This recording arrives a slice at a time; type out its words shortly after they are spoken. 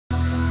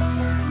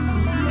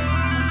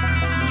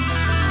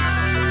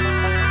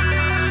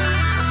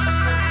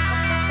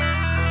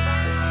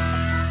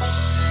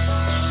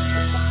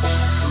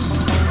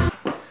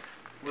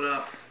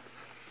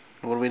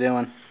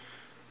doing?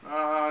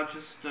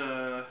 Just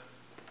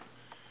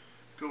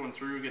going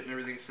through, getting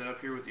everything set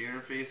up here with the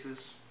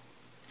interfaces.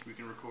 We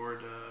can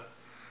record,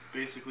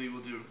 basically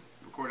we'll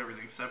record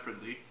everything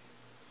separately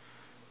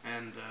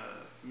and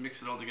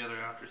mix it all together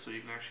after, so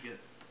you can actually get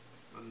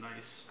a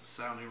nice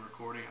sounding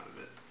recording out of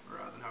it,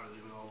 rather than having to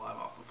do it all live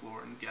off the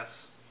floor and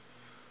guess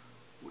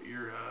what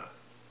your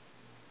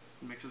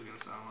mix is going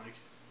to sound like.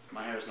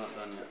 My hair's not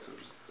done yet, so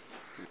just...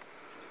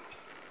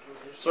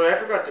 Sorry, I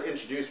forgot to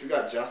introduce, we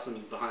got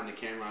Justin behind the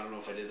camera. I don't know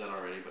if I did that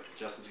already, but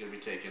Justin's going to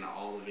be taking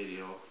all the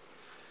video.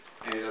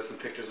 And he does some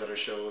pictures at our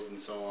shows and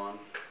so on.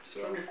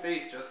 So Show your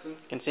face, Justin. You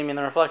can see me in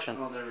the reflection.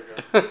 Oh, there we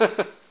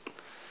go.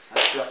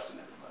 That's Justin,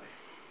 everybody.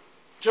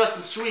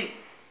 Justin Sweet!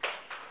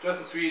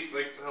 Justin Sweet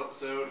likes to help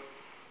us out.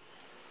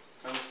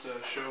 Comes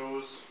to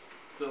shows,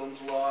 films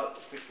a lot,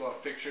 takes a lot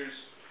of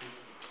pictures.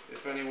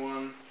 If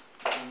anyone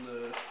in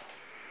the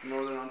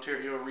Northern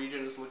Ontario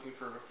region is looking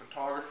for a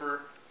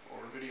photographer or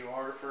a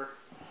videographer,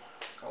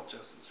 call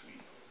Justin Sweet.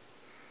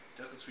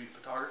 Justin Sweet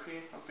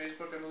Photography on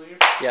Facebook, I believe.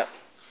 Yep.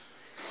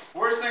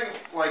 Worst thing,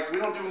 like, we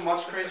don't do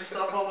much crazy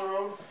stuff on the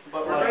road,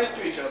 but we're like, nice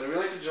to each other. We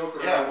like to joke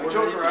around. yeah, we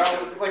joke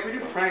around. Like, we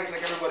do pranks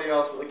like everybody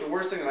else, but like the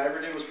worst thing that I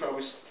ever did was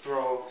probably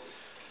throw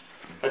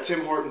a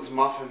Tim Hortons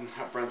muffin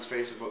at Brent's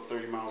face at about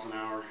 30 miles an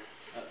hour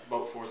at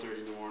about 4:30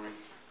 in the morning.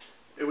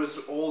 It was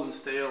old and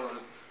stale, and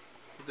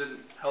it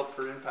didn't help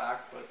for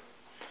impact, but it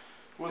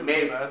wasn't It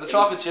made too bad. The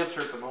chocolate chips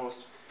hurt the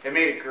most. It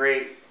made a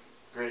great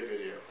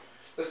video.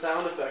 The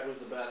sound effect was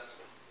the best.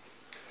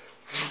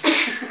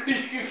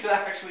 You could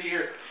actually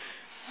hear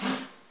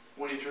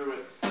when he threw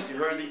it. You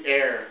heard the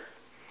air.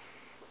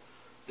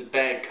 The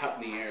bag cut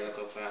in the air, that's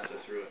how fast I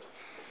threw it.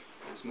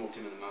 And smoked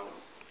him in the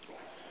mouth.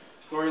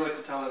 Cory likes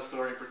to tell that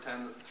story and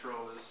pretend that the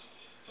throw was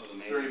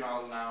amazing. 30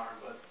 miles an hour,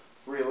 but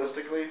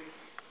realistically,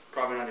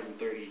 probably not even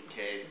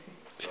 30K.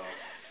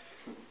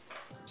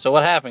 So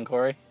what happened,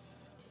 Cory?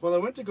 Well, I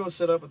went to go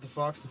set up at the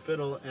Fox and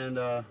Fiddle, and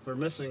we're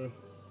missing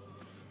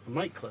a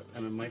mic clip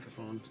and a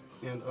microphone.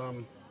 And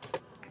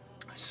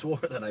I swore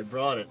that I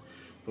brought it,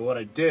 but what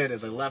I did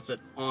is I left it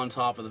on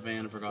top of the van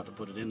and forgot to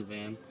put it in the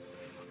van.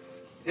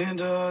 And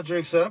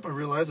during setup, I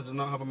realized I did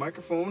not have a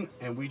microphone,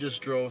 and we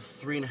just drove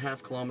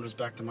 3.5 kilometers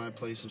back to my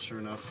place, and sure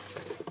enough,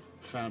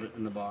 found it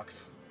in the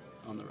box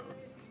on the road.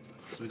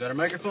 So we got our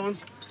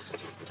microphones.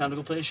 Time to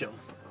go play a show.